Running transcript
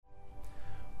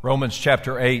Romans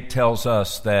chapter 8 tells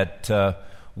us that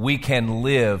we can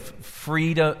live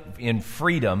in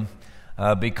freedom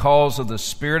because of the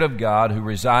Spirit of God who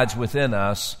resides within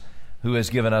us, who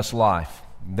has given us life.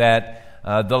 That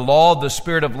the law of the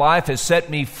Spirit of life has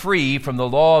set me free from the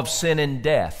law of sin and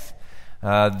death.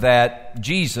 That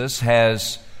Jesus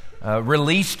has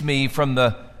released me from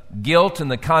the guilt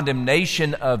and the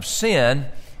condemnation of sin,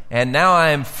 and now I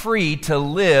am free to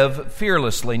live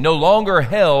fearlessly, no longer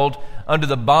held under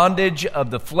the bondage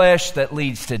of the flesh that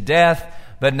leads to death,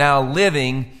 but now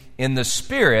living in the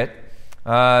Spirit,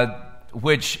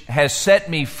 which has set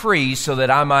me free so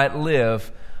that I might live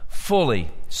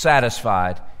fully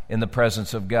satisfied in the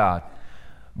presence of God.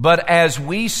 But as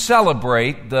we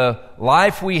celebrate the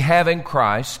life we have in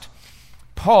Christ,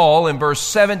 Paul, in verse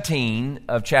 17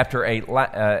 of chapter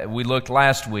 8, we looked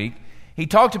last week, he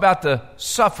talked about the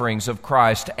sufferings of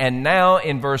Christ. And now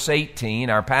in verse 18,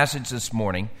 our passage this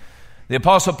morning, the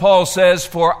Apostle Paul says,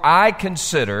 "For I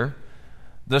consider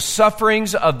the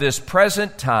sufferings of this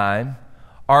present time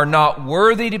are not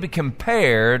worthy to be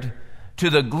compared to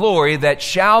the glory that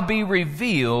shall be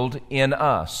revealed in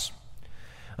us."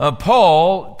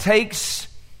 Paul takes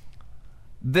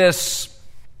this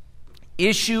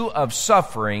issue of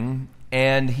suffering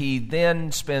and he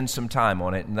then spends some time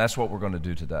on it, and that's what we're going to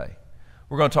do today.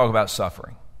 We're going to talk about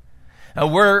suffering.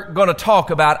 And we're going to talk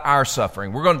about our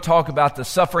suffering. We're going to talk about the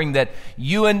suffering that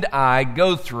you and I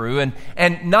go through,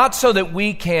 and not so that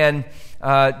we can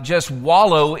just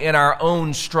wallow in our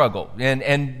own struggle.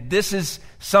 And this is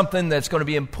something that's going to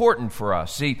be important for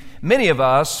us. See, many of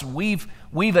us, we've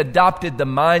adopted the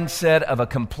mindset of a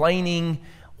complaining,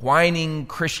 whining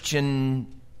Christian,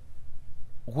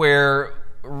 where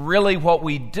really what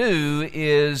we do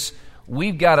is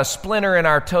we've got a splinter in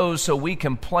our toes, so we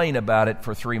complain about it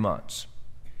for 3 months.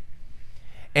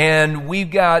 And we've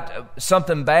got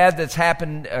something bad that's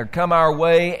happened or come our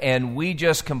way, and we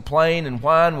just complain and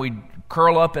whine. We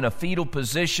curl up in a fetal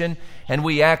position, and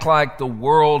we act like the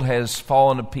world has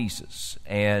fallen to pieces,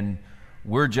 and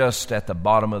we're just at the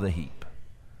bottom of the heap.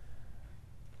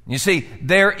 You see,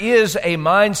 there is a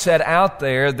mindset out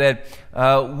there that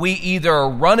we either are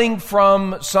running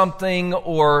from something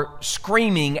or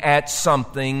screaming at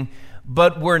something,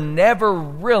 but we're never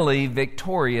really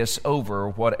victorious over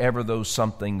whatever those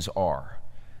somethings are.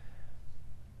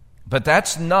 But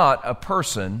that's not a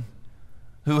person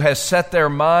who has set their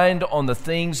mind on the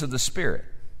things of the Spirit.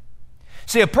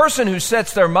 See, a person who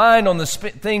sets their mind on the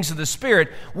things of the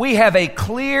Spirit, we have a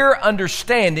clear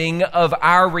understanding of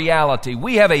our reality.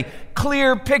 We have a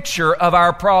clear picture of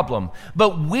our problem.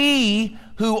 But we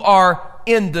who are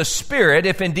in the Spirit,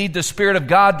 if indeed the Spirit of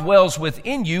God dwells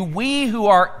within you, we who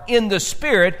are in the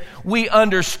Spirit, we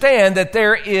understand that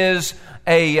there is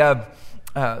a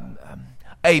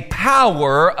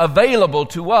power available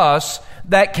to us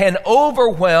that can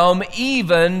overwhelm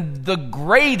even the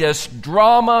greatest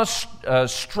drama,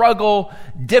 struggle,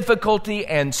 difficulty,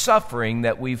 and suffering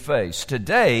that we face.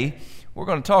 Today, we're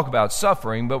going to talk about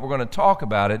suffering, but we're going to talk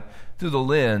about it through the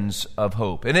lens of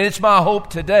hope. And it's my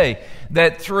hope today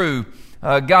that through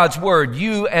God's Word,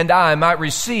 you and I might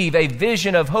receive a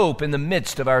vision of hope in the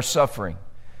midst of our suffering.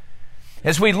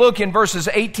 As we look in verses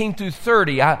 18 through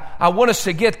 30, I want us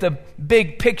to get the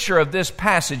big picture of this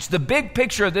passage. The big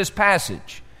picture of this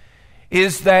passage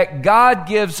is that God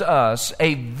gives us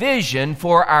a vision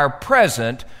for our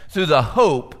present through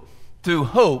hope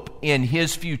in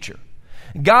His future.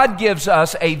 God gives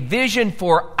us a vision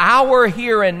for our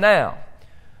here and now,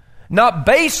 not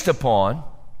based upon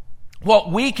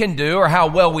what we can do or how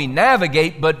well we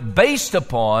navigate, but based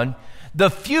upon the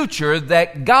future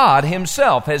that God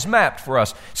Himself has mapped for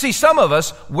us. See, some of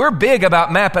us, we're big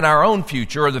about mapping our own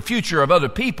future or the future of other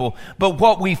people, but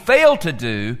what we fail to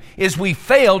do is we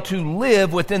fail to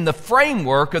live within the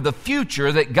framework of the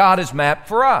future that God has mapped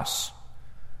for us.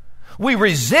 We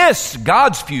resist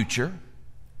God's future,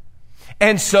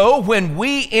 and so when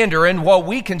we enter in what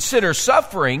we consider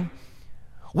suffering,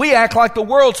 we act like the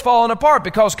world's fallen apart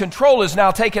because control is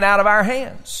now taken out of our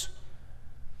hands.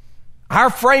 Our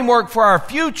framework for our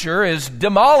future is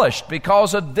demolished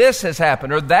because of this has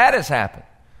happened or that has happened.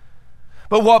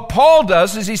 But what Paul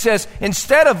does is he says,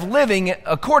 instead of living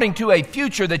according to a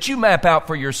future that you map out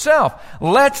for yourself,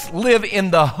 let's live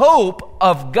in the hope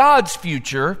of God's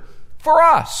future for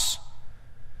us.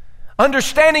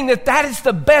 Understanding that is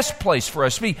the best place for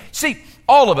us to be. See,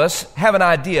 all of us have an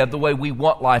idea of the way we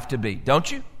want life to be, don't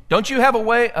you? Don't you have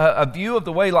a view of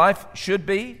the way life should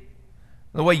be?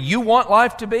 The way you want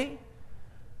life to be?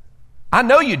 I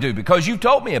know you do because you've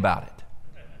told me about it.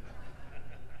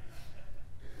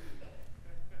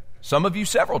 Some of you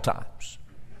several times.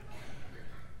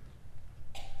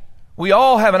 We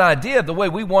all have an idea of the way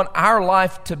we want our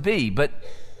life to be, but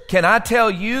can I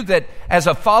tell you that as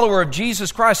a follower of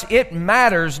Jesus Christ, it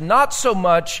matters not so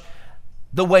much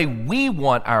the way we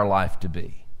want our life to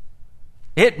be.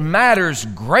 It matters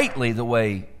greatly the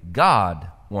way God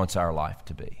wants our life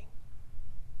to be.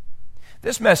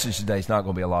 This message today is not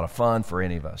going to be a lot of fun for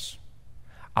any of us.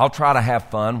 I'll try to have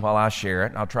fun while I share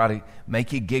it, and I'll try to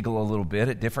make you giggle a little bit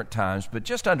at different times, but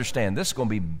just understand this is going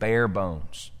to be bare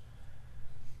bones.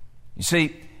 You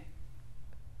see,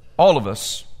 all of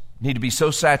us need to be so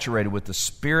saturated with the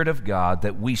Spirit of God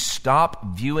that we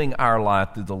stop viewing our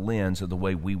life through the lens of the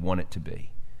way we want it to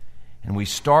be. And we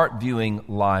start viewing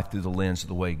life through the lens of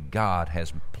the way God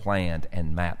has planned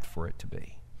and mapped for it to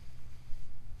be.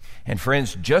 And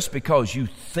friends, just because you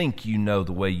think you know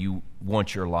the way you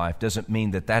want your life doesn't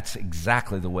mean that that's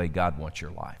exactly the way God wants your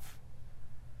life.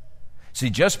 See,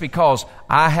 just because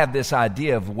I have this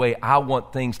idea of the way I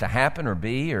want things to happen or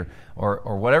be or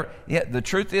whatever, yeah, the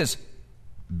truth is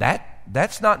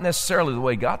that's not necessarily the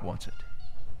way God wants it.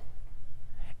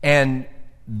 And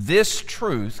this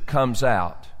truth comes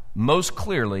out most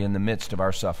clearly in the midst of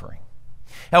our suffering.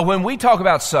 Now, when we talk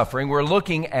about suffering, we're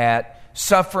looking at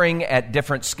suffering at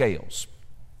different scales.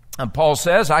 And Paul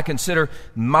says, I consider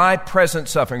my present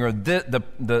suffering, or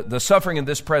the suffering in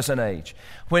this present age.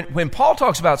 When Paul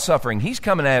talks about suffering, he's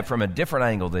coming at it from a different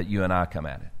angle that you and I come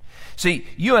at it. See,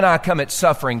 you and I come at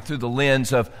suffering through the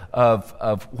lens of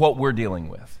what we're dealing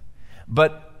with.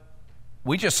 But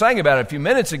we just sang about it a few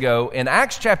minutes ago. In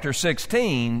Acts chapter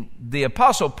 16, the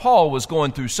Apostle Paul was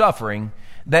going through suffering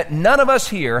that none of us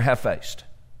here have faced.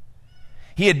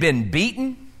 He had been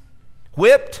beaten,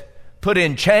 whipped, put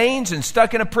in chains, and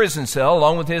stuck in a prison cell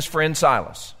along with his friend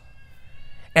Silas.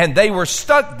 And they were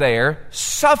stuck there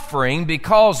suffering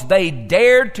because they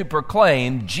dared to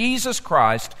proclaim Jesus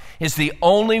Christ is the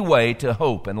only way to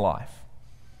hope in life.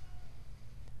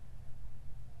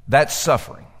 That's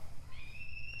suffering.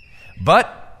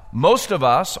 But most of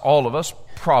us, all of us,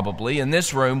 probably in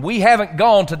this room, we haven't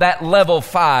gone to that level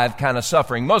 5 kind of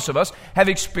suffering. Most of us have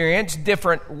experienced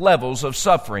different levels of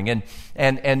suffering, and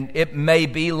it may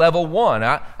be level 1.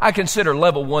 I consider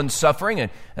level 1 suffering,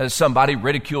 and as somebody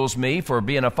ridicules me for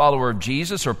being a follower of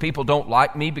Jesus, or people don't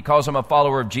like me because I'm a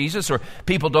follower of Jesus, or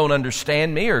people don't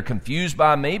understand me or are confused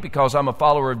by me because I'm a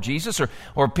follower of Jesus,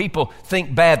 or people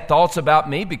think bad thoughts about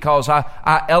me because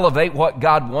I elevate what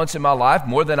God wants in my life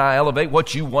more than I elevate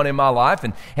what you want in my life,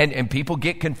 and people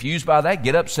get confused by that,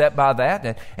 get upset by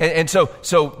that, and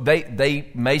so they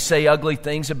may say ugly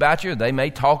things about you. They may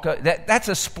talk. That's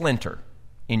a splinter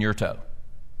in your toe,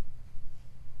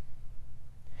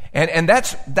 and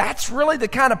that's really the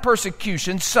kind of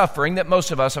persecution, suffering that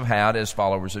most of us have had as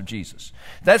followers of Jesus.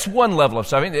 That's one level of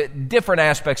suffering. Different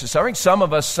aspects of suffering. Some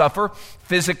of us suffer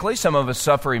physically. Some of us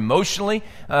suffer emotionally.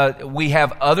 We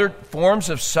have other forms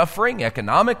of suffering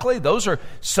economically. Those are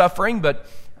suffering, but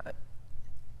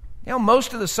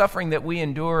most of the suffering that we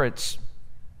endure, it's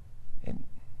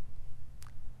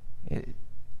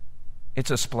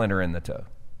a splinter in the toe.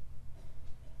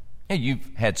 You've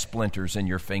had splinters in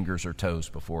your fingers or toes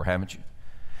before, haven't you?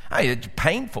 It's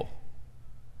painful.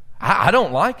 I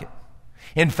don't like it.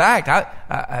 In fact,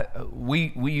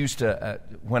 we used to,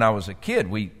 when I was a kid,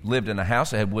 we lived in a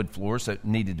house that had wood floors that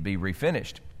needed to be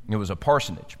refinished. It was a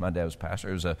parsonage. My dad was a pastor.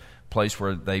 It was a place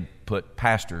where they put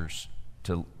pastors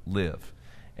to live.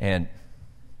 And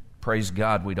praise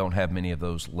God, we don't have many of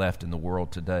those left in the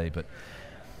world today. But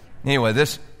anyway,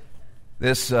 this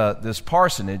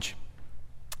parsonage,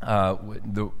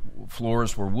 the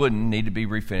floors were wooden, needed to be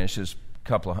refinished.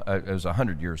 It was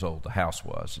 100 years old. The house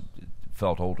was. It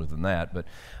felt older than that. But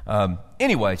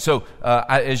anyway, so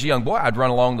as a young boy, I'd run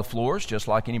along the floors just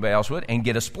like anybody else would, and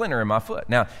get a splinter in my foot.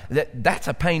 Now that's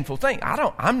a painful thing.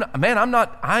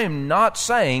 I am not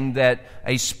saying that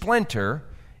a splinter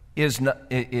is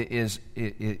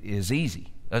easy.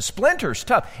 A splinter's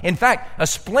tough. In fact, a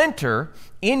splinter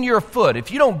in your foot, if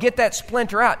you don't get that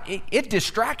splinter out, it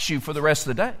distracts you for the rest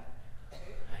of the day.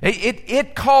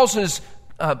 It causes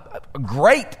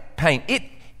great pain.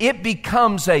 It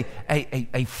becomes a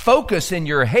focus in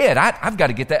your head. I've got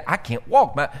to get that. I can't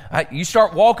walk. You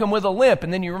start walking with a limp,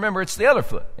 and then you remember it's the other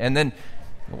foot, and then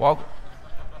you walk.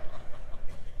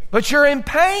 But you're in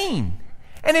pain.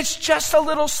 And it's just a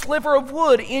little sliver of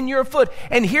wood in your foot.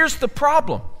 And here's the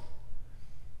problem.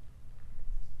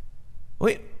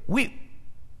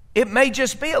 It may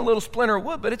just be a little splinter of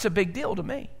wood, but it's a big deal to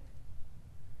me.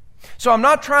 So I'm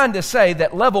not trying to say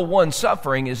that level 1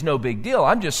 suffering is no big deal.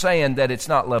 I'm just saying that it's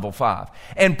not level 5.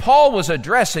 And Paul was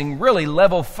addressing really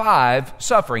level 5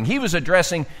 suffering. He was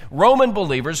addressing Roman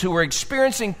believers who were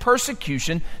experiencing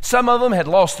persecution. Some of them had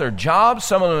lost their jobs.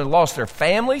 Some of them had lost their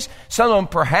families. Some of them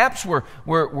perhaps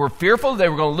were fearful they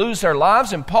were going to lose their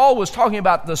lives. And Paul was talking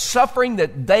about the suffering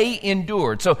that they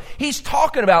endured. So he's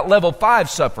talking about level 5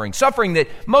 suffering that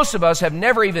most of us have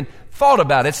never even thought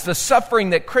about. It's the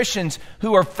suffering that Christians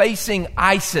who are facing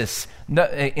ISIS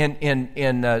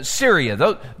in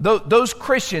Syria, those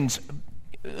Christians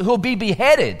who will be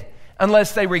beheaded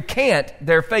unless they recant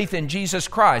their faith in Jesus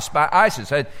Christ by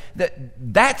ISIS.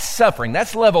 That's suffering.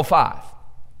 That's level 5.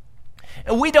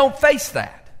 And we don't face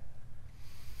that.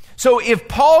 So if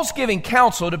Paul's giving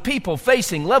counsel to people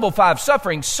facing level 5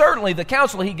 suffering, certainly the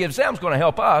counsel he gives them is going to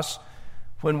help us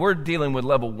when we're dealing with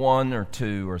level 1 or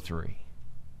 2 or 3.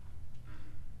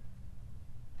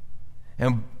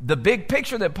 And the big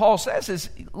picture that Paul says is,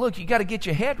 look, you got to get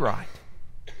your head right.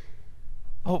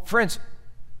 Oh, friends,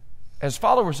 as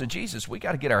followers of Jesus, we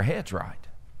got to get our heads right.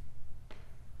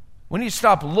 We need to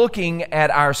stop looking at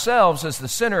ourselves as the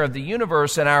center of the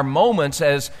universe and our moments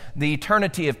as the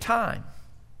eternity of time.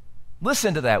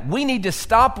 Listen to that. We need to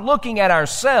stop looking at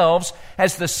ourselves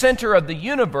as the center of the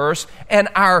universe and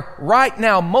our right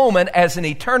now moment as an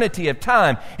eternity of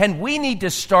time. And we need to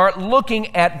start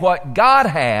looking at what God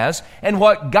has and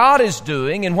what God is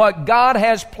doing and what God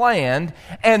has planned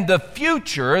and the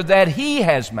future that He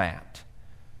has mapped.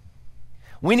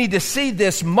 We need to see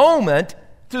this moment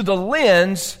through the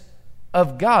lens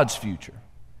of God's future.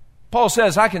 Paul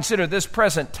says, I consider this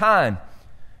present time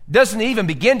doesn't even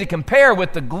begin to compare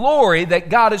with the glory that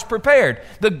God has prepared.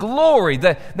 The glory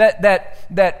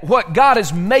that what God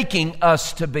is making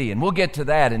us to be. And we'll get to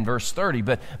that in verse 30.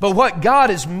 But what God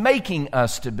is making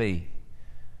us to be.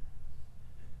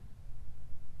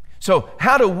 So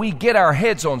how do we get our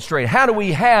heads on straight? How do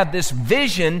we have this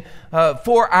vision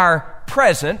for our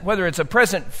present, whether it's a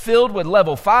present filled with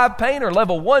level 5 pain or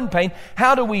level 1 pain?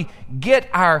 How do we get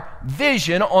our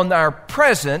vision on our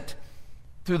present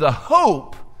through the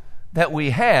hope that we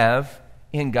have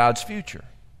in God's future?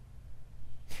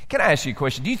 Can I ask you a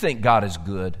question? Do you think God is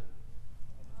good?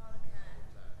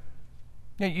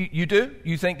 Yeah, you do?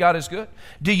 You think God is good?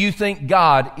 Do you think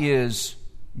God is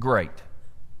great?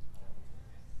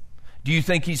 Do you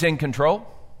think He's in control?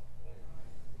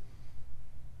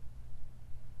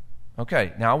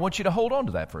 Okay, now I want you to hold on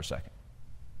to that for a second.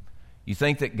 You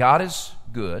think that God is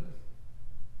good.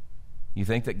 You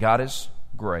think that God is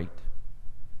great.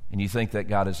 And you think that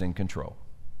God is in control.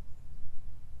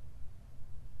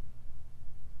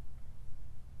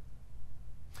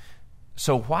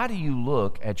 So why do you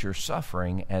look at your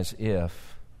suffering as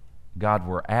if God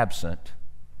were absent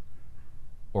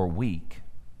or weak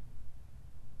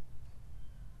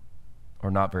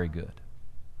or not very good?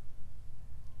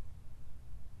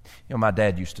 You know, my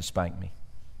dad used to spank me.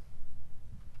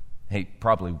 He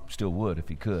probably still would if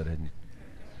he could.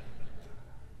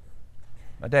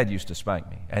 My dad used to spank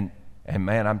me, and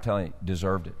man, I'm telling you,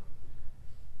 deserved it.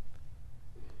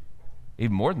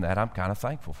 Even more than that, I'm kind of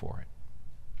thankful for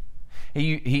it.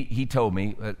 He told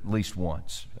me at least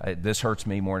once, this hurts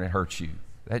me more than it hurts you.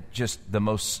 That's just the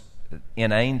most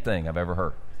inane thing I've ever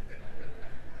heard.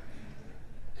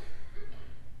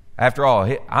 After all,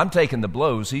 I'm taking the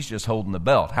blows, he's just holding the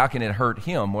belt. How can it hurt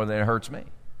him more than it hurts me?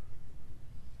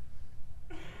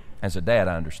 As a dad,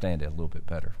 I understand it a little bit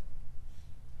better.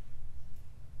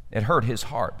 It hurt his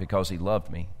heart because he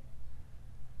loved me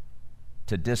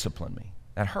to discipline me.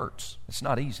 That hurts. It's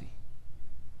not easy.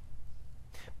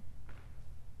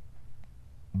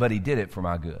 But he did it for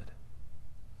my good.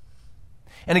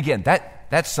 And again,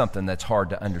 that's something that's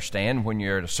hard to understand when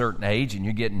you're at a certain age and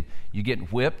you're getting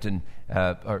whipped and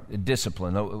or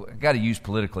disciplined. I got to use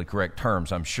politically correct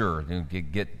terms, I'm sure.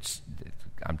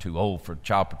 I'm too old for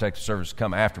Child Protective Service to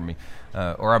come after me,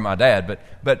 or my dad.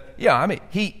 But yeah, I mean,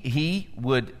 he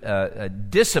would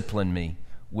discipline me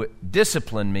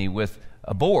with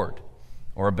a board,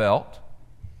 or a belt,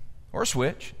 or a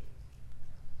switch,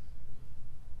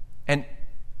 and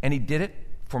he did it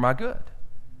for my good.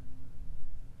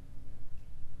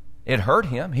 It hurt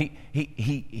him.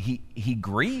 He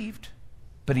grieved,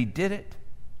 but he did it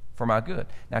for my good.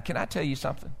 Now, can I tell you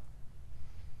something?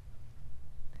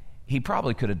 He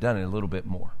probably could have done it a little bit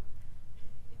more.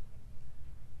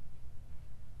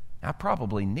 I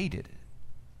probably needed it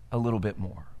a little bit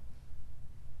more.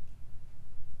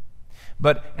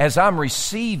 But as I'm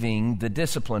receiving the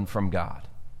discipline from God,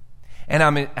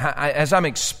 and as I'm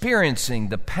experiencing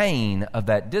the pain of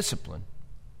that discipline,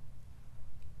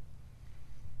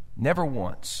 never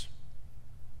once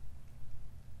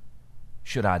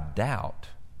should I doubt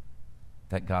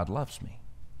that God loves me?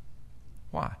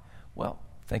 Why? Well,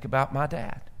 think about my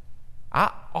dad.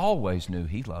 I always knew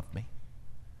he loved me.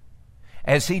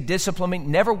 As he disciplined me,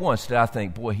 never once did I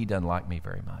think, boy, he doesn't like me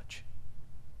very much.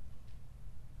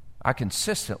 I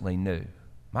consistently knew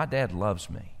my dad loves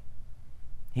me.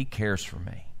 He cares for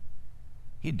me.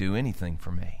 He'd do anything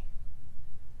for me.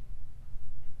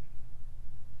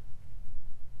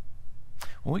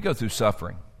 When we go through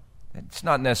suffering, it's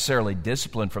not necessarily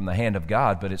discipline from the hand of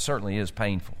God, but it certainly is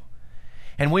painful.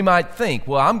 And we might think,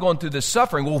 well, I'm going through this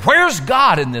suffering. Well, where's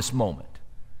God in this moment?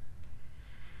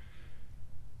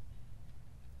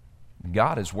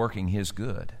 God is working His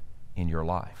good in your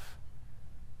life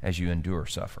as you endure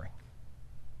suffering.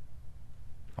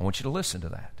 I want you to listen to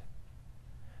that.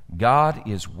 God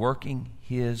is working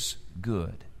His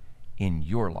good in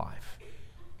your life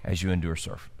as you endure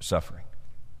suffering.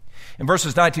 In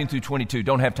verses 19 through 22,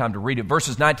 don't have time to read it.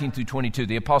 Verses 19 through 22,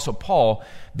 the Apostle Paul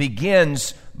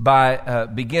begins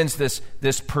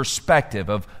this perspective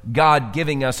of God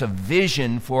giving us a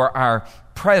vision for our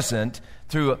present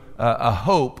through a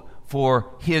hope for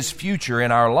His future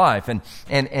in our life.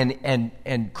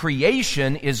 And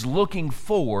creation is looking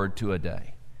forward to a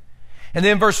day. And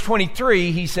then verse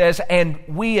 23, he says, and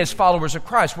we as followers of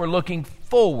Christ, we're looking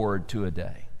forward to a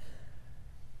day.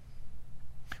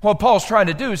 What Paul's trying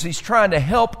to do is he's trying to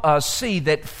help us see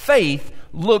that faith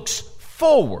looks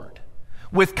forward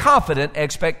with confident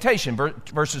expectation.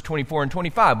 Verses 24 and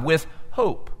 25, with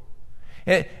hope.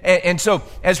 And so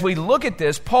as we look at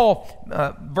this, Paul,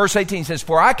 verse 18 says,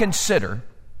 for I consider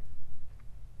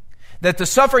that the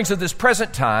sufferings of this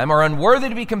present time are unworthy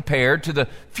to be compared to the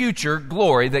future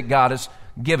glory that God is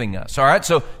giving us. All right,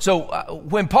 so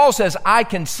when Paul says I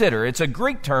consider, it's a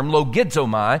Greek term,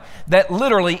 logizomai, that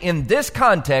literally in this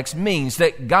context means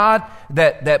that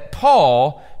that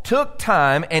Paul took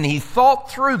time and he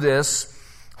thought through this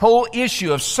whole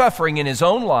issue of suffering in his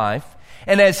own life,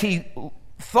 and as he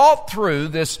thought through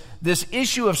this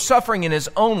issue of suffering in his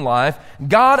own life,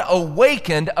 God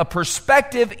awakened a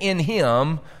perspective in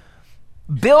him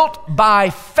built by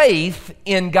faith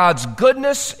in God's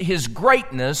goodness, His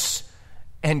greatness,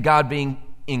 and God being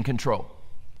in control.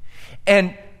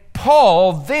 And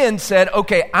Paul then said,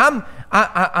 okay,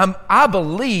 I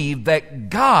believe that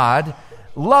God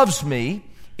loves me,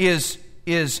 is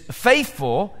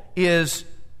faithful, is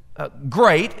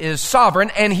great, is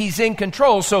sovereign, and He's in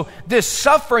control. So this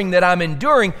suffering that I'm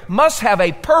enduring must have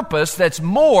a purpose that's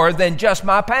more than just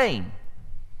my pain.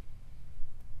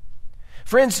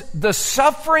 Friends, the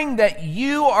suffering that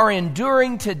you are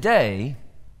enduring today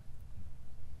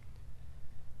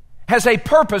has a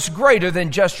purpose greater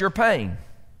than just your pain.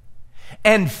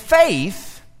 And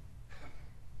faith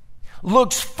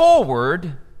looks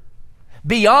forward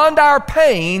beyond our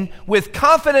pain with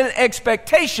confident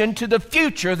expectation to the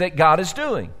future that God is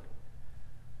doing.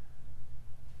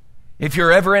 If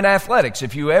you're ever in athletics,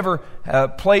 if you ever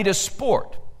played a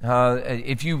sport,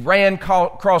 if you ran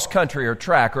cross country or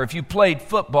track, or if you played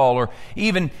football, or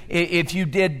even if you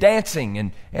did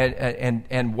dancing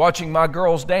and watching my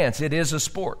girls dance, it is a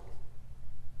sport.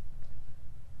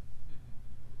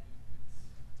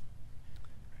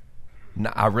 No,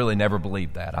 I really never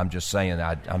believed that. I'm just saying.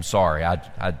 I'm sorry.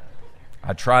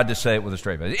 I tried to say it with a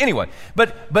straight face. Anyway,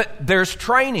 but there's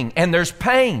training and there's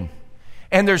pain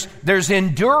and there's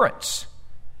endurance,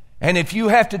 and if you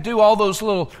have to do all those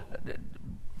little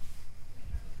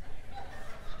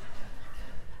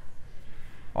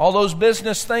all those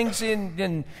business things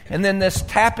and then this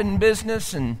tapping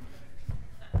business, and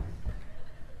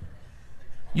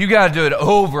you got to do it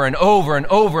over and over and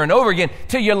over and over again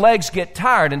till your legs get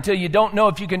tired, until you don't know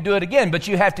if you can do it again. But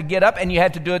you have to get up and you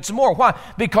have to do it some more. Why?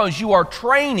 Because you are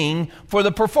training for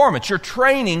the performance. You're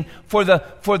training for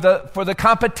the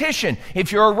competition.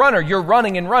 If you're a runner, you're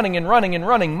running and running and running and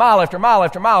running, mile after mile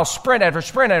after mile, sprint after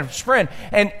sprint after sprint,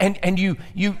 and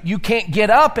you can't get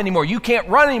up anymore. You can't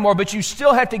run anymore, but you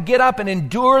still have to get up and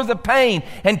endure the pain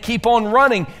and keep on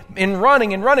running and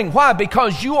running and running. Why?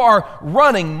 Because you are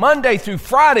running Monday through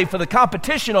Friday for the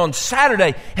competition on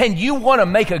Saturday, and you want to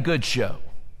make a good show.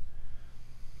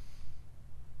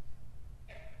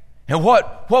 And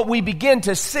what we begin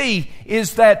to see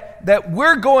is that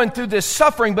we're going through this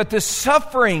suffering, but this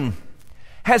suffering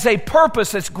has a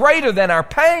purpose that's greater than our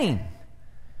pain.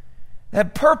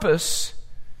 That purpose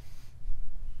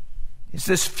is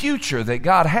this future that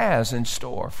God has in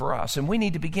store for us. And we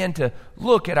need to begin to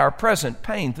look at our present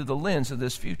pain through the lens of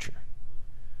this future.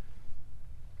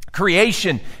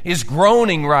 Creation is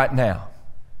groaning right now.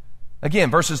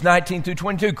 Again, verses 19 through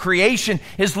 22, creation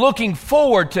is looking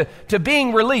forward to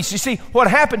being released. You see, what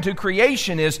happened to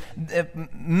creation is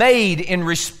made in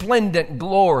resplendent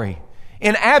glory.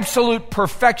 In absolute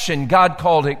perfection, God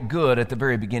called it good at the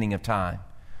very beginning of time.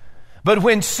 But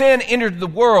when sin entered the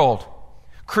world,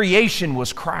 creation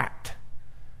was cracked.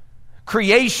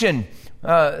 Creation,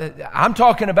 I'm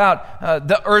talking about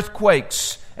the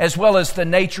earthquakes as well as the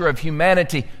nature of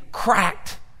humanity,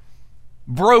 cracked,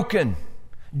 broken,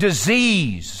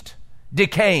 diseased,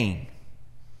 decaying.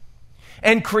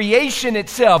 And creation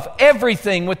itself,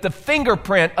 everything with the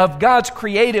fingerprint of God's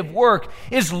creative work,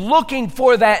 is looking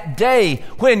for that day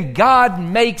when God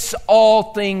makes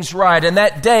all things right. And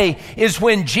that day is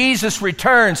when Jesus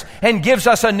returns and gives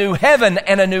us a new heaven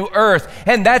and a new earth.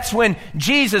 And that's when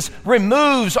Jesus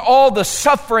removes all the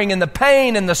suffering and the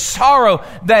pain and the sorrow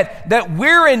that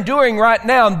we're enduring right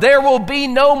now. There will be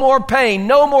no more pain,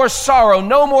 no more sorrow,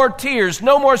 no more tears,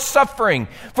 no more suffering.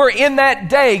 For in that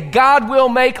day, God will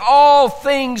make all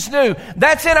things new.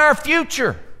 That's in our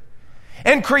future.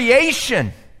 And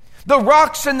creation, the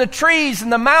rocks and the trees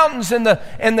and the mountains and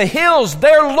the hills,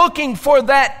 they're looking for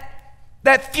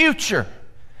that future.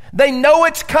 They know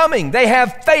it's coming. They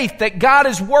have faith that God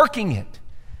is working it.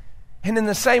 And in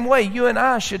the same way, you and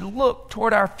I should look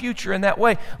toward our future in that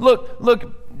way.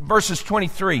 Look verses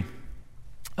 23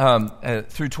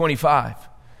 through 25.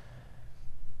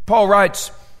 Paul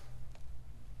writes,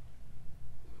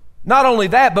 not only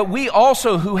that, but we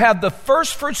also who have the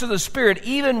first fruits of the Spirit,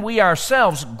 even we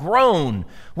ourselves groan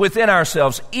within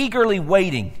ourselves, eagerly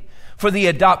waiting for the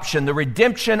adoption, the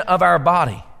redemption of our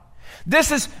body.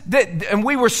 And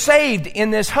we were saved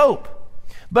in this hope.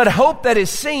 But hope that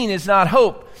is seen is not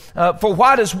hope. For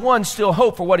why does one still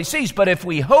hope for what he sees? But if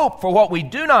we hope for what we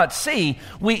do not see,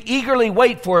 we eagerly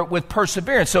wait for it with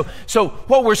perseverance. So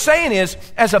what we're saying is,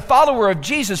 as a follower of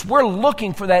Jesus, we're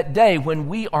looking for that day when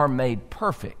we are made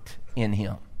perfect in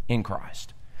Him, in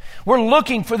Christ. We're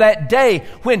looking for that day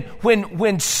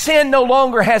when sin no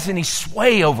longer has any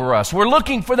sway over us. We're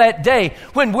looking for that day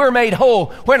when we're made whole,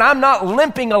 when I'm not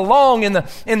limping along in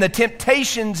the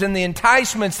temptations and the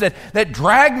enticements that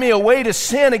drag me away to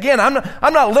sin again.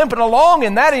 I'm not limping along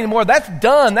in that anymore. That's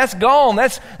done. That's gone.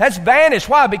 That's vanished.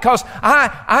 Why? Because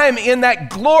I am in that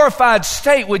glorified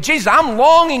state with Jesus. I'm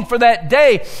longing for that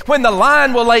day when the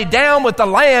lion will lay down with the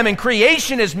lamb and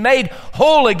creation is made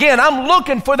whole again. I'm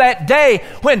looking for that day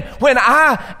when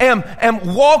I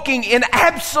am walking in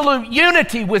absolute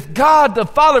unity with God the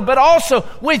Father, but also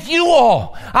with you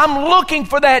all. I'm looking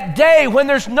for that day when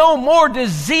there's no more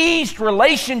diseased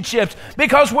relationships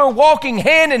because we're walking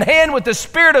hand in hand with the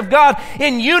Spirit of God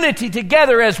in unity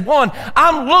together as one.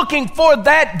 I'm looking for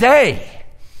that day.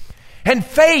 And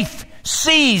faith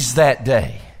sees that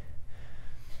day.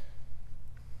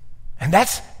 And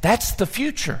that's the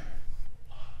future.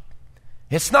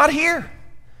 It's not here,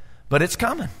 but it's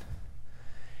coming.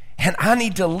 And I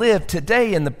need to live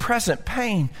today in the present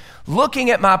pain,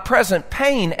 looking at my present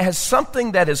pain as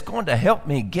something that is going to help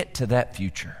me get to that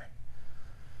future.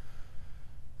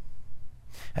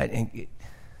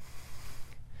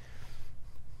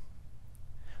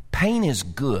 Pain is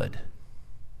good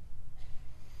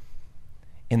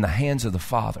in the hands of the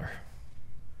Father.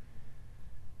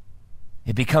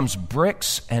 It becomes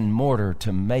bricks and mortar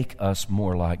to make us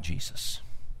more like Jesus.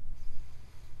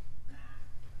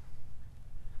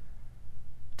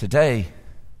 Today,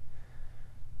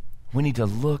 we need to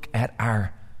look at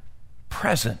our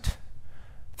present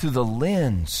through the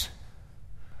lens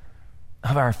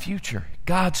of our future,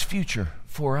 God's future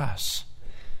for us.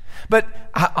 But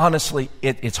honestly,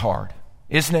 it's hard,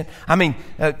 isn't it? I mean,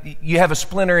 you have a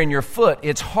splinter in your foot.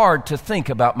 It's hard to think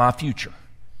about my future.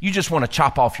 You just want to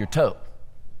chop off your toe.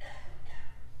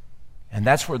 And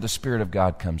that's where the Spirit of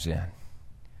God comes in.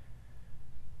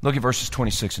 Look at verses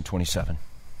 26 and 27.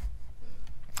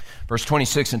 Verse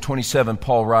 26 and 27,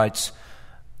 Paul writes,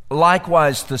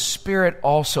 likewise, the Spirit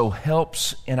also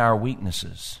helps in our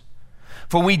weaknesses.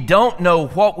 For we don't know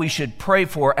what we should pray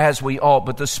for as we ought,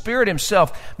 but the Spirit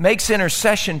Himself makes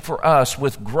intercession for us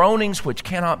with groanings which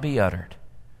cannot be uttered.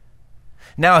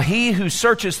 Now He who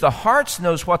searches the hearts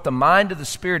knows what the mind of the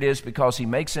Spirit is, because He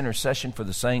makes intercession for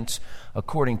the saints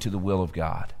according to the will of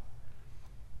God.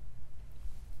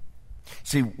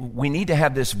 See, we need to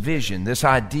have this vision, this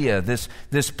idea,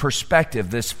 this perspective,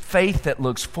 this faith that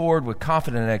looks forward with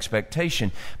confident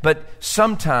expectation. But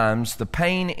sometimes the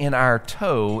pain in our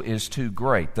toe is too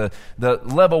great. The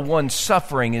level 1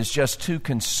 suffering is just too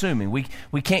consuming.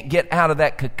 We can't get out of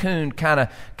that cocoon kind of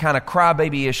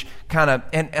crybaby-ish kind of,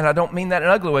 and I don't mean that in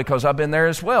an ugly way because I've been there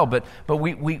as well, but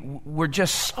we're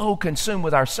just so consumed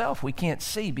with ourselves we can't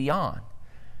see beyond.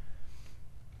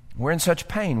 We're in such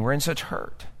pain. We're in such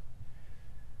hurt.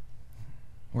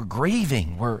 We're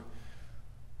grieving. We're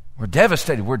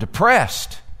devastated. We're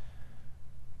depressed.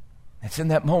 It's in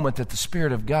that moment that the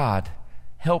Spirit of God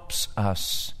helps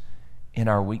us in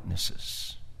our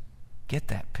weaknesses. Get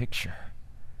that picture.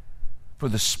 For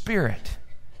the Spirit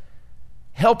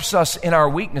helps us in our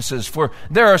weaknesses. For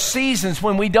there are seasons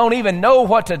when we don't even know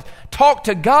what to talk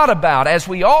to God about as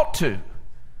we ought to.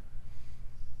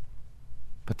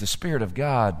 But the Spirit of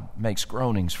God makes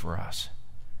groanings for us,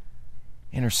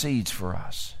 intercedes for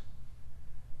us.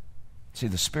 See,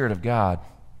 the Spirit of God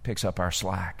picks up our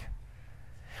slack.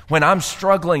 When I'm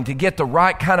struggling to get the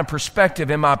right kind of perspective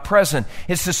in my present,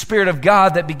 it's the Spirit of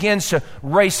God that begins to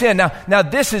race in. Now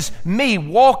this is me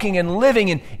walking and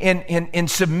living in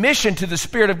submission to the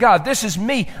Spirit of God. This is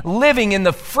me living in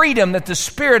the freedom that the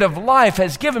Spirit of life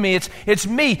has given me. It's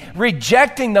me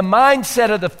rejecting the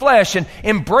mindset of the flesh and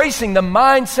embracing the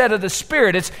mindset of the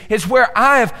Spirit. It's where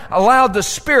I have allowed the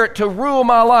Spirit to rule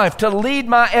my life, to lead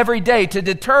my every day, to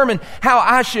determine how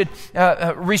I should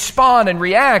respond and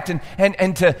react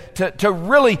and to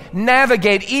really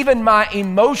navigate even my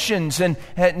emotions and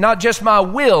not just my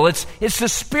will. It's the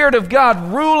Spirit of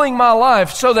God ruling my life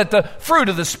so that the fruit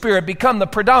of the Spirit become the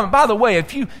predominant. By the way,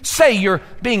 if you say you're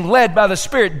being led by the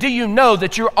Spirit, do you know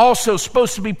that you're also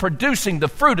supposed to be producing the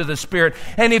fruit of the Spirit?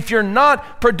 And if you're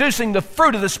not producing the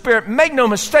fruit of the Spirit, make no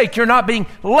mistake, you're not being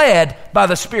led by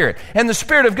the Spirit. And the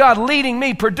Spirit of God leading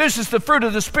me produces the fruit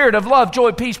of the Spirit of love,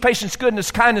 joy, peace, patience,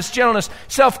 goodness, kindness, gentleness,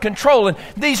 self-control. And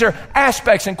these are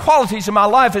aspects and qualities in my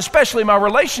life, especially my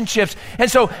relationships.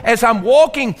 And so as I'm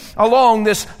walking along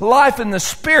this life in the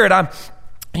Spirit, I'm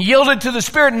yielded to the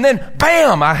Spirit, and then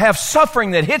bam, I have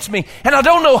suffering that hits me, and I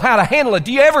don't know how to handle it.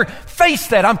 Do you ever face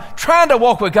that? I'm trying to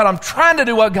walk with God. I'm trying to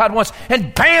do what God wants,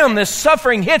 and bam, this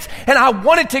suffering hits, and I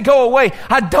want it to go away.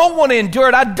 I don't want to endure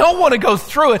it. I don't want to go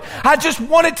through it. I just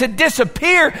want it to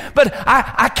disappear, but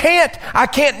I can't. I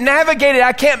can't navigate it.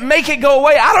 I can't make it go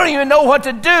away. I don't even know what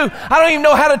to do. I don't even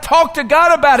know how to talk to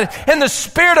God about it. And the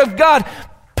Spirit of God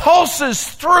pulses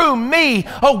through me,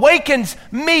 awakens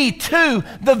me to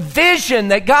the vision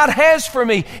that God has for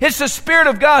me. It's the Spirit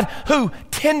of God who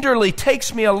tenderly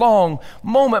takes me along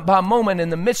moment by moment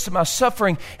in the midst of my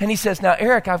suffering. And He says, now,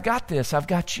 Eric, I've got this. I've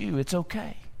got you. It's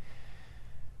okay.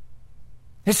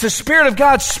 It's the Spirit of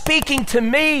God speaking to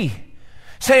me,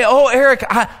 saying, oh, Eric,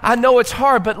 I know it's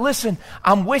hard, but listen,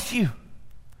 I'm with you.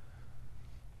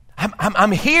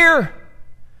 I'm here.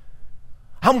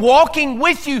 I'm walking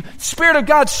with you. Spirit of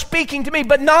God speaking to me,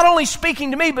 but not only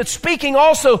speaking to me, but speaking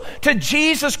also to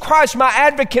Jesus Christ, my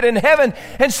advocate in heaven.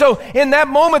 And so in that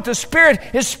moment, the Spirit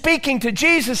is speaking to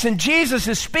Jesus, and Jesus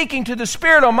is speaking to the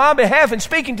Spirit on my behalf and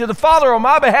speaking to the Father on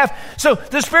my behalf. So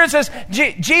the Spirit says,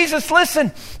 Jesus,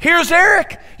 listen, here's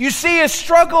Eric. You see his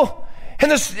struggle.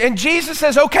 And Jesus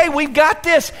says, okay, we've got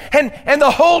this. And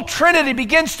the whole Trinity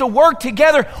begins to work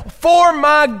together for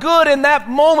my good in that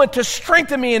moment to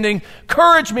strengthen me and to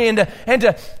encourage me and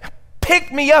to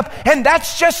pick me up. And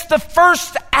that's just the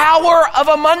first hour of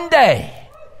a Monday.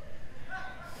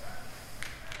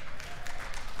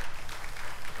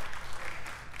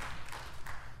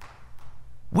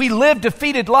 We live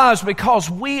defeated lives because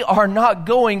we are not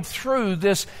going through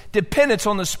this dependence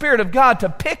on the Spirit of God to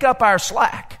pick up our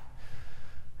slack.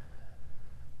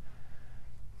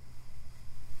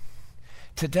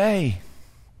 Today,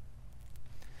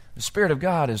 the Spirit of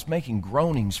God is making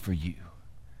groanings for you.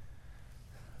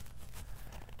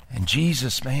 And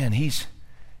Jesus, man, He's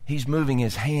moving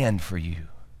His hand for you.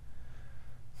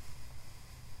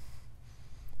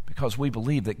 Because we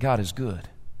believe that God is good.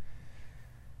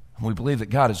 And we believe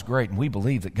that God is great. And we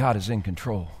believe that God is in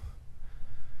control.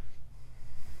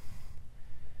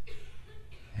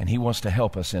 And He wants to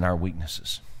help us in our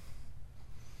weaknesses.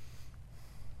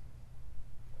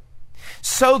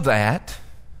 So that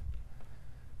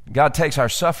God takes our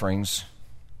sufferings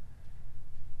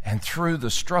and through the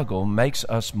struggle makes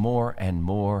us more and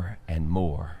more and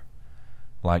more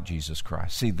like Jesus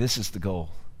Christ. See, this is the goal.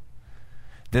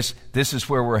 This is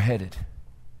where we're headed.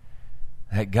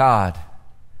 That God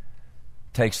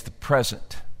takes the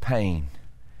present pain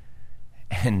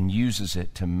and uses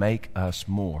it to make us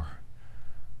more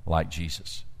like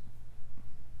Jesus.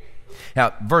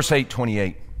 Now, verse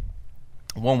 8:28.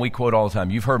 One we quote all the time.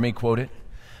 You've heard me quote it.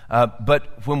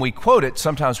 But when we quote it,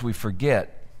 sometimes we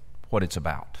forget what it's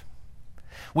about.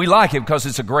 We like it because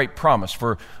it's a great promise.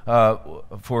 For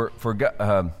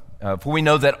we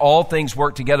know that all things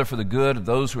work together for the good of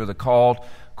those who are the called,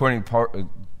 according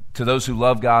to those who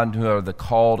love God and who are the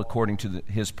called according to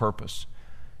His purpose.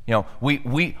 You know,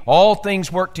 we all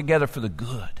things work together for the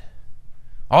good.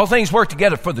 All things work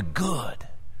together for the good.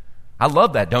 I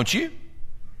love that, don't you?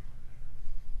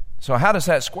 So how does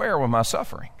that square with my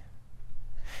suffering?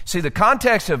 See, the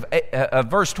context of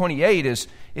verse 28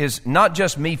 is not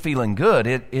just me feeling good,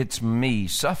 it's me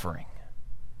suffering.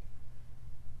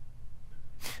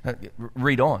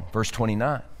 Read on, verse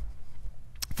 29.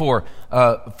 For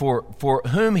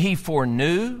whom he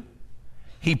foreknew,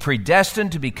 he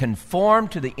predestined to be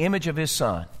conformed to the image of his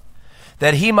Son,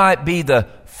 that he might be the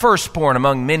firstborn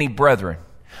among many brethren.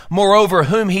 Moreover,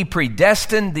 whom he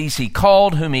predestined, these he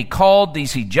called. Whom he called,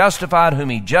 these he justified. Whom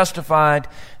he justified,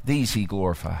 these he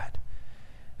glorified.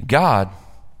 God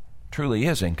truly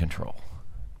is in control.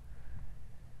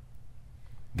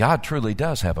 God truly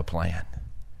does have a plan.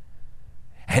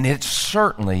 And it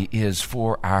certainly is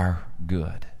for our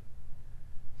good.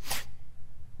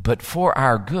 But for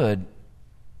our good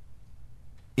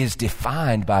is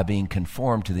defined by being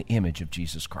conformed to the image of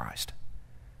Jesus Christ.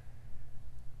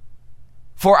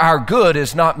 For our good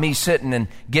is not me sitting and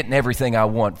getting everything I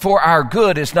want. For our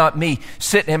good is not me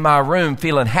sitting in my room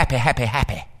feeling happy, happy,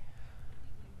 happy.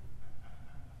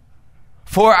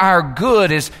 For our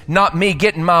good is not me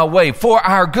getting my way. For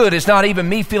our good is not even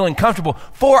me feeling comfortable.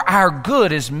 For our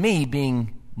good is me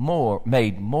being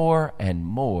made more and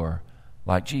more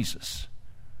like Jesus.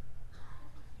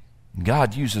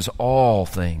 God uses all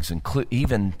things,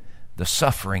 even the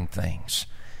suffering things,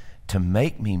 to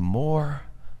make me more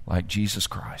like Jesus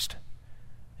Christ.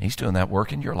 He's doing that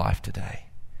work in your life today.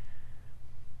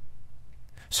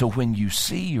 So when you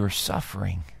see your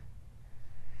suffering,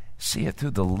 see it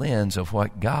through the lens of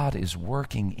what God is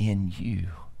working in you.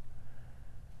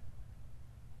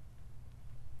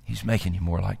 He's making you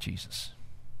more like Jesus.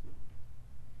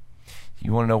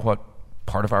 You want to know what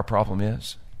part of our problem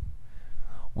is?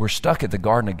 We're stuck at the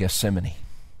Garden of Gethsemane.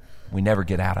 We never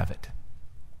get out of it.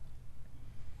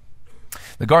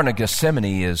 The Garden of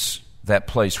Gethsemane is that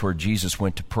place where Jesus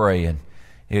went to pray, and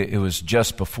it was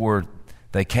just before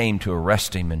they came to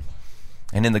arrest him.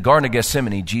 And in the Garden of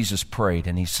Gethsemane, Jesus prayed,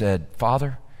 and he said,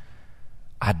 Father,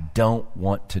 I don't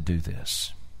want to do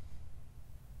this.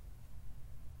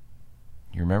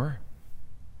 You remember?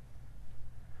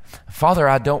 Father,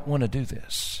 I don't want to do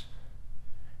this.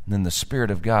 And then the Spirit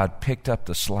of God picked up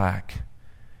the slack,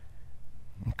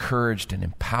 encouraged and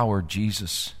empowered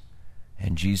Jesus.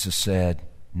 And Jesus said,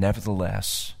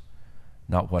 nevertheless,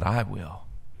 not what I will,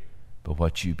 but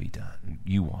what you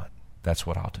want. That's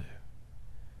what I'll do.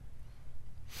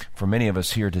 For many of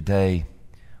us here today,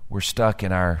 we're stuck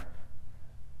in our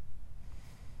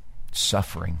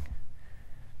suffering,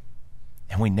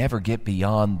 and we never get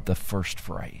beyond the first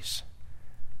phrase.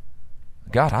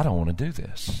 God, I don't want to do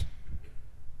this.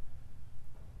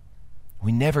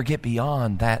 We never get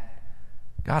beyond that.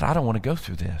 God, I don't want to go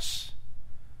through this.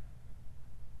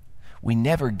 We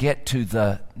never get to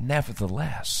the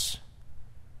nevertheless.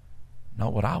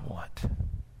 Not what I want,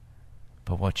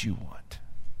 but what you want.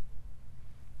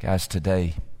 Guys,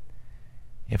 today,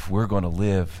 if we're going to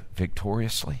live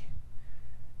victoriously,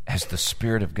 as the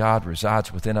Spirit of God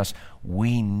resides within us,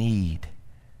 we need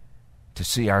to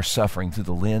see our suffering through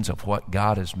the lens of what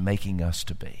God is making us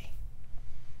to be.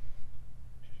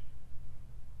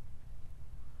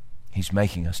 He's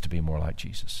making us to be more like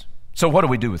Jesus. So what do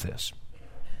we do with this?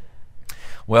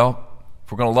 Well,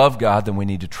 if we're going to love God, then we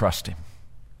need to trust Him.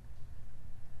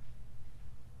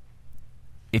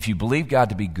 If you believe God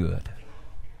to be good,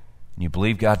 and you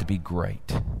believe God to be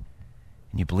great, and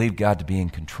you believe God to be in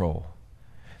control,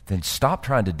 then stop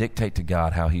trying to dictate to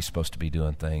God how He's supposed to be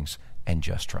doing things and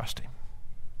just trust Him.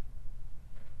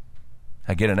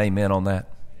 I get an amen on that?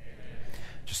 Amen.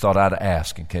 Just thought I'd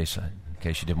ask in case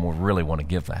you didn't really want to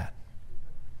give that.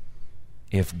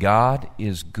 If God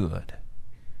is good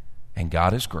and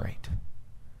God is great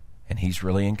and He's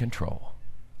really in control,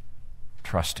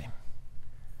 trust Him.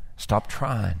 Stop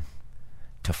trying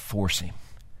to force Him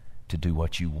to do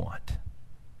what you want.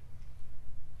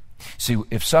 See,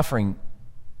 if suffering,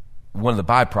 one of the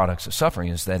byproducts of suffering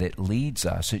is that it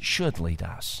should lead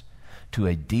us to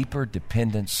a deeper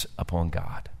dependence upon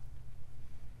God.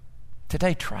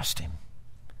 Today, trust Him.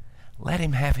 Let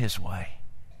Him have His way.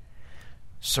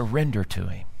 Surrender to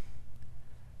Him.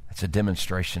 That's a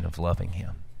demonstration of loving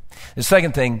Him. The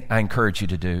second thing I encourage you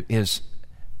to do is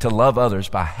to love others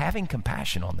by having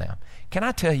compassion on them. Can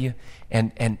I tell you,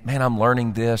 and man, I'm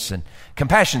learning this, and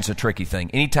compassion's a tricky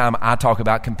thing. Anytime I talk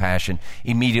about compassion,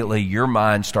 immediately your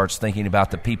mind starts thinking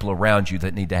about the people around you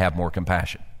that need to have more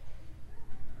compassion.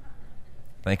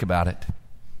 Think about it.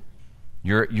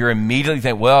 You're immediately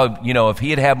thinking, well, if he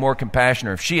had had more compassion,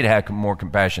 or if she had had more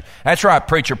compassion. That's right,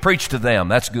 preacher, preach to them.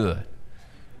 That's good.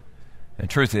 And the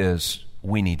truth is,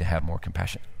 we need to have more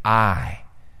compassion. I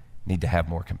need to have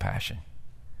more compassion.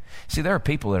 See, there are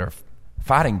people that are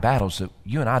fighting battles that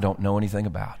you and I don't know anything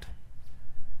about.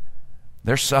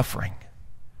 They're suffering.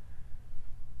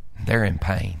 They're in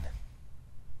pain.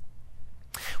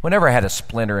 Whenever I had a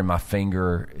splinter in my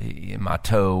finger, in my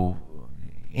toe,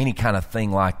 any kind of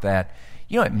thing like that,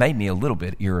 it made me a little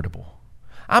bit irritable.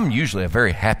 I'm usually a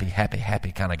very happy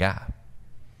kind of guy.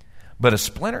 But a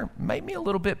splinter made me a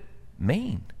little bit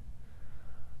mean,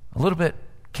 a little bit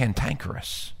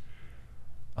cantankerous,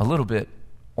 a little bit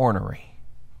ornery.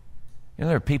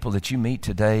 There are people that you meet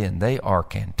today and they are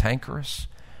cantankerous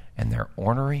and they're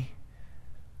ornery,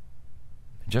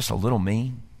 just a little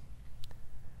mean.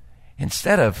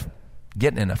 Instead of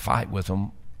getting in a fight with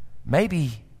them,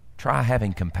 maybe try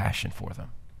having compassion for them.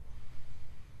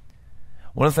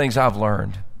 One of the things I've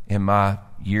learned in my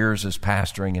years as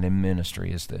pastoring and in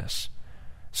ministry is this: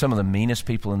 some of the meanest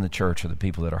people in the church are the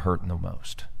people that are hurting the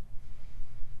most.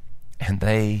 And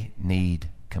they need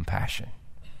compassion.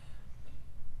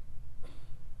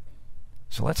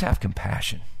 So let's have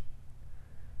compassion,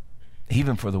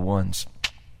 even for the ones,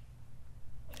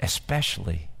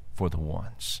 especially for the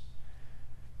ones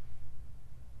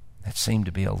that seem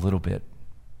to be a little bit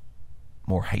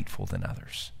more hateful than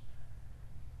others.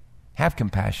 Have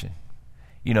compassion.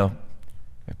 There are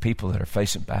people that are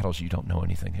facing battles you don't know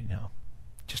anything,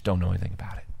 just don't know anything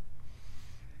about it.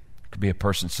 It could be a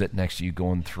person sitting next to you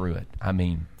going through it. I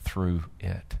mean, through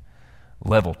it.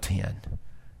 Level 10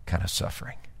 kind of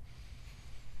suffering.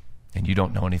 And you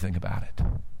don't know anything about it.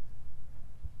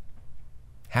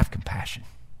 Have compassion.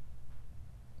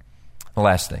 The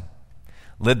last thing,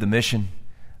 live the mission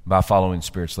by following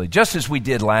Spirit's lead. Just as we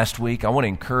did last week, I want to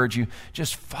encourage you,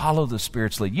 just follow the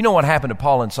Spirit's lead. You know what happened to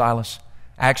Paul and Silas?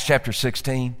 Acts chapter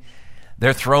 16.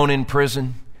 They're thrown in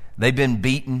prison. They've been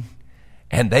beaten.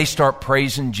 And they start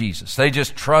praising Jesus. They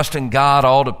just trust in God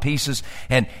all to pieces.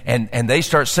 And they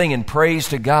start singing praise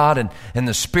to God. And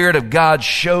the Spirit of God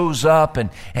shows up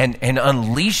and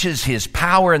unleashes His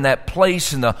power in that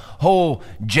place. And the whole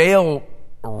jail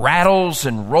rattles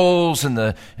and rolls, and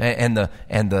the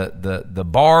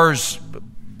bars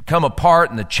come apart,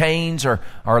 and the chains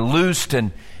are loosed,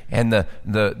 and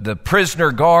the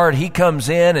prisoner guard, he comes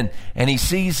in and he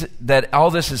sees that all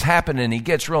this has happened, and he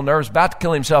gets real nervous, about to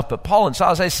kill himself. But Paul and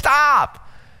Silas say, "Stop!"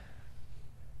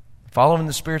 Following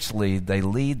the Spirit's lead, they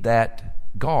lead that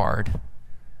guard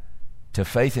to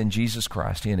faith in Jesus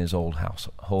Christ, he and his whole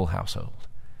household.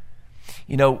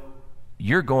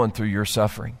 You're going through your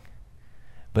suffering.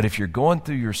 But if you're going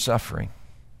through your suffering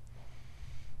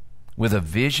with a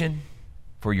vision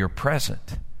for your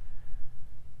present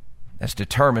that's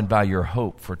determined by your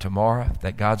hope for tomorrow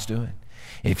that God's doing,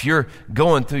 if you're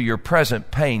going through your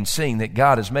present pain seeing that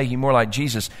God is making you more like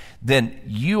Jesus, then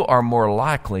you are more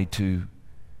likely to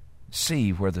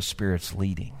see where the Spirit's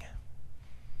leading.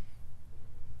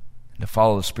 And to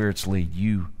follow the Spirit's lead,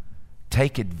 you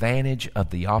take advantage of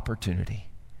the opportunity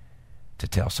to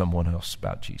tell someone else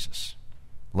about Jesus.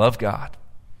 Love God.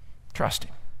 Trust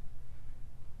Him.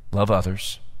 Love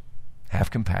others.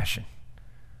 Have compassion.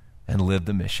 And live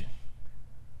the mission.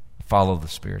 Follow the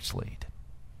Spirit's lead.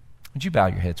 Would you bow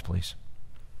your heads, please?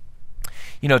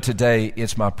 Today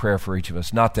it's my prayer for each of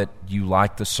us, not that you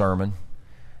like the sermon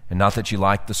and not that you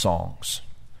like the songs.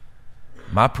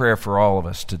 My prayer for all of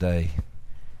us today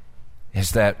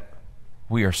is that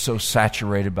we are so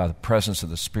saturated by the presence of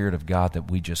the Spirit of God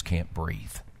that we just can't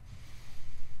breathe.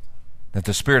 That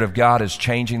the Spirit of God is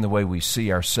changing the way we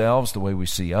see ourselves, the way we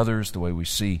see others, the way we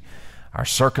see our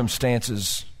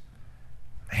circumstances.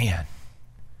 Man,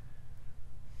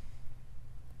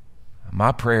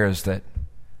 my prayer is that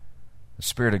the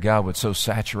Spirit of God would so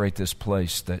saturate this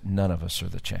place that none of us are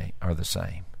the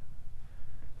same.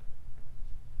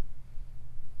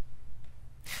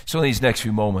 So in these next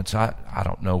few moments, I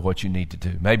don't know what you need to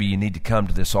do. Maybe you need to come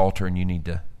to this altar and you need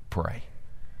to pray.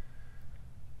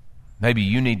 Maybe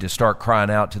you need to start crying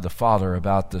out to the Father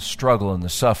about the struggle and the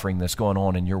suffering that's going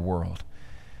on in your world.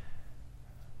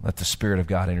 Let the Spirit of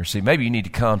God intercede. Maybe you need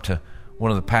to come to one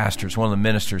of the pastors, one of the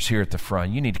ministers here at the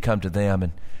front. You need to come to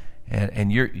them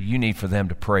and you need for them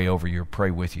to pray over you or pray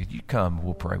with you. You come,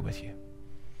 we'll pray with you.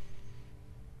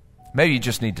 Maybe you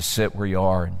just need to sit where you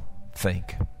are and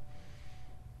think.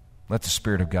 Let the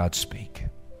Spirit of God speak.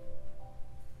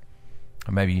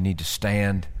 Or maybe you need to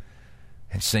stand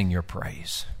and sing your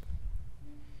praise.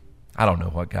 I don't know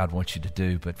what God wants you to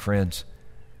do, but friends,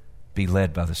 be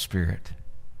led by the Spirit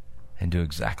and do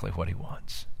exactly what He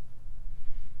wants.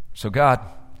 So God,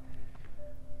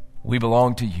 we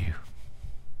belong to You.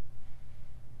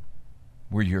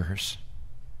 We're Yours.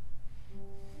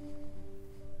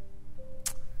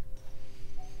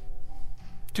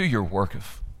 Do Your work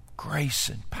of grace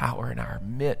and power in our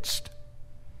midst.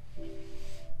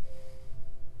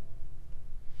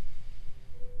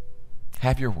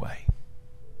 Have your way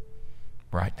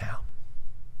right now.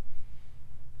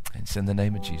 And it's in the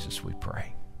name of Jesus we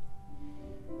pray.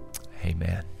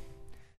 Amen.